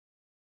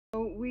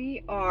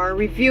We are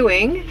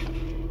reviewing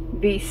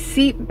the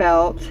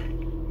SeatBelt.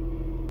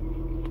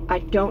 I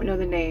don't know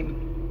the name.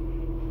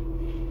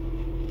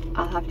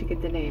 I'll have to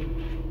get the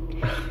name.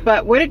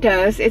 But what it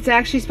does, it's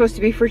actually supposed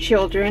to be for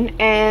children.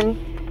 And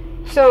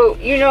so,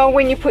 you know,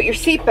 when you put your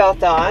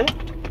seatbelt on,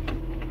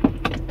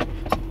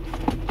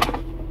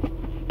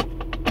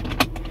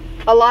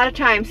 a lot of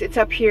times it's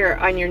up here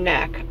on your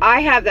neck.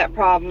 I have that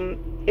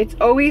problem. It's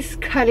always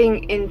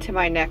cutting into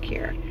my neck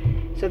here.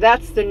 So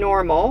that's the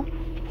normal,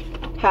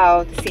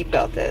 how the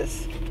seatbelt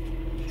is.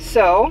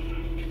 So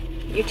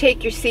you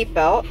take your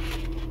seatbelt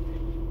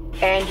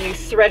and you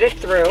thread it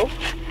through,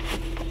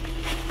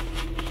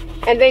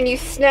 and then you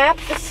snap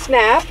the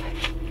snap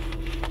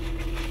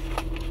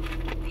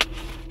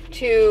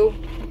to,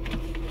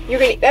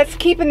 that's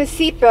keeping the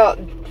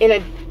seatbelt in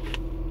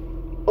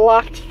a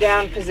locked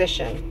down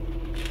position.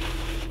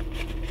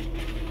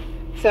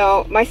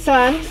 So my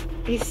son,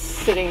 he's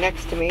sitting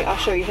next to me. I'll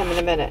show you him in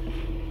a minute.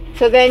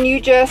 So then you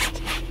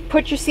just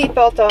put your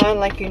seatbelt on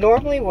like you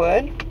normally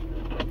would.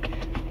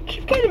 I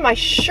keep getting my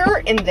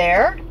shirt in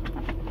there.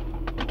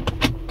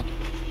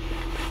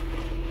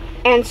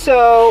 And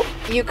so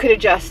you could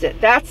adjust it.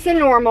 That's the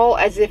normal,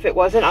 as if it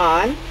wasn't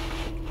on.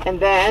 And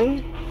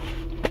then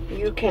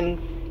you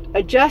can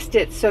adjust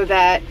it so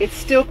that it's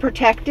still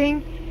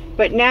protecting,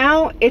 but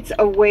now it's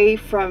away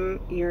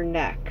from your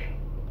neck.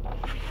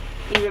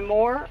 Even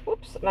more.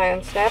 Oops, and I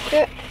unsnapped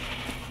it.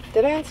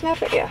 Did I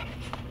unsnap it? Yeah.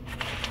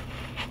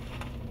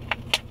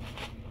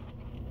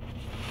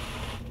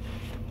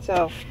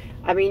 So,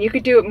 I mean, you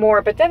could do it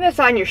more, but then it's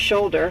on your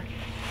shoulder.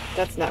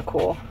 That's not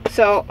cool.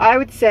 So I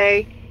would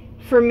say,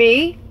 for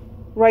me,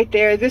 right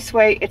there, this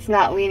way, it's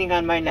not leaning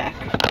on my neck.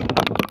 And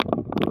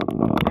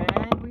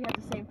we have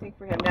the same thing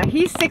for him. Now,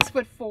 he's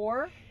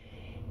 6'4",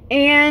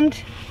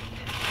 and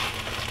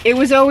it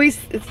was always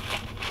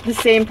the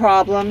same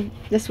problem.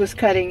 This was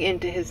cutting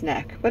into his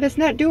neck, but it's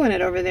not doing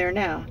it over there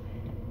now.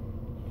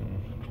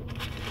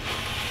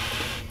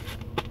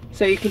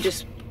 So you can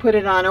just put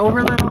it on over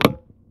a little.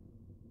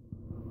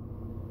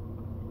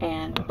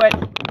 But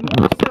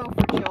more so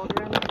for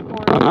children, of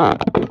course,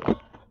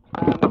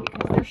 because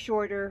they're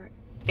shorter.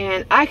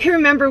 And I can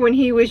remember when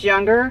he was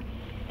younger,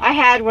 I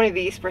had one of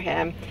these for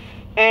him,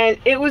 and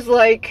it was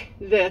like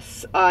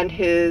this on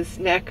his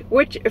neck,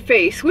 which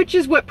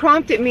is what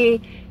prompted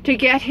me to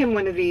get him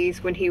one of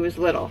these when he was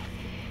little.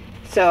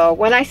 So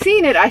when I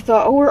seen it, I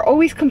thought, oh, we're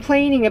always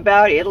complaining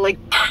about it, like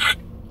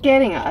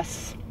getting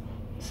us.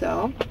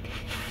 So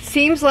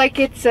seems like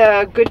it's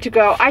good to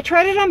go. I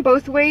tried it on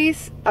both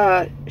ways,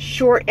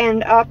 short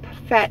end up,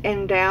 fat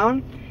end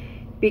down,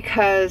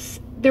 because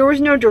there was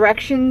no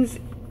directions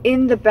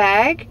in the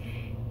bag.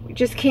 It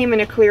just came in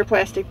a clear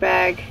plastic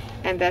bag,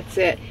 and that's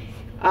it.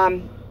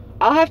 I'll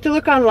have to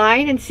look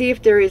online and see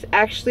if there is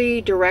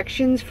actually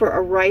directions for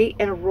a right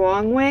and a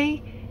wrong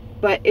way,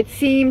 but it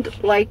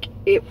seemed like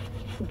it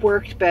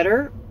worked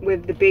better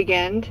with the big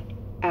end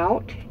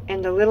out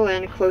and the little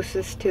end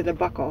closest to the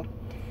buckle.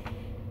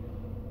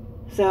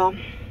 So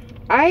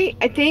I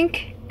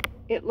think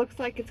it looks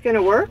like it's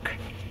gonna work.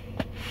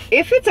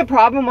 If it's a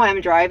problem while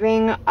I'm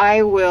driving,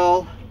 I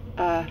will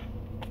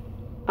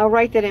I'll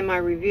write that in my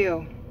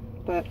review.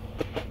 But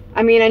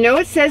I mean, I know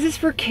it says it's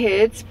for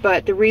kids,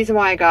 but the reason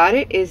why I got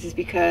it is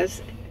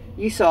because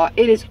you saw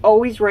it is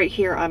always right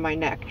here on my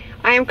neck.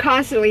 I am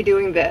constantly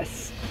doing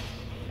this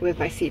with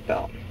my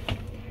seatbelt.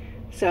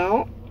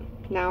 So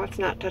now it's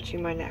not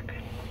touching my neck.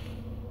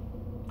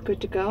 Good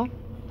to go.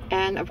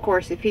 And of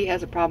course, if he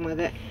has a problem with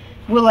it,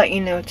 we'll let you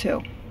know too.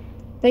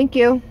 Thank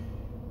you.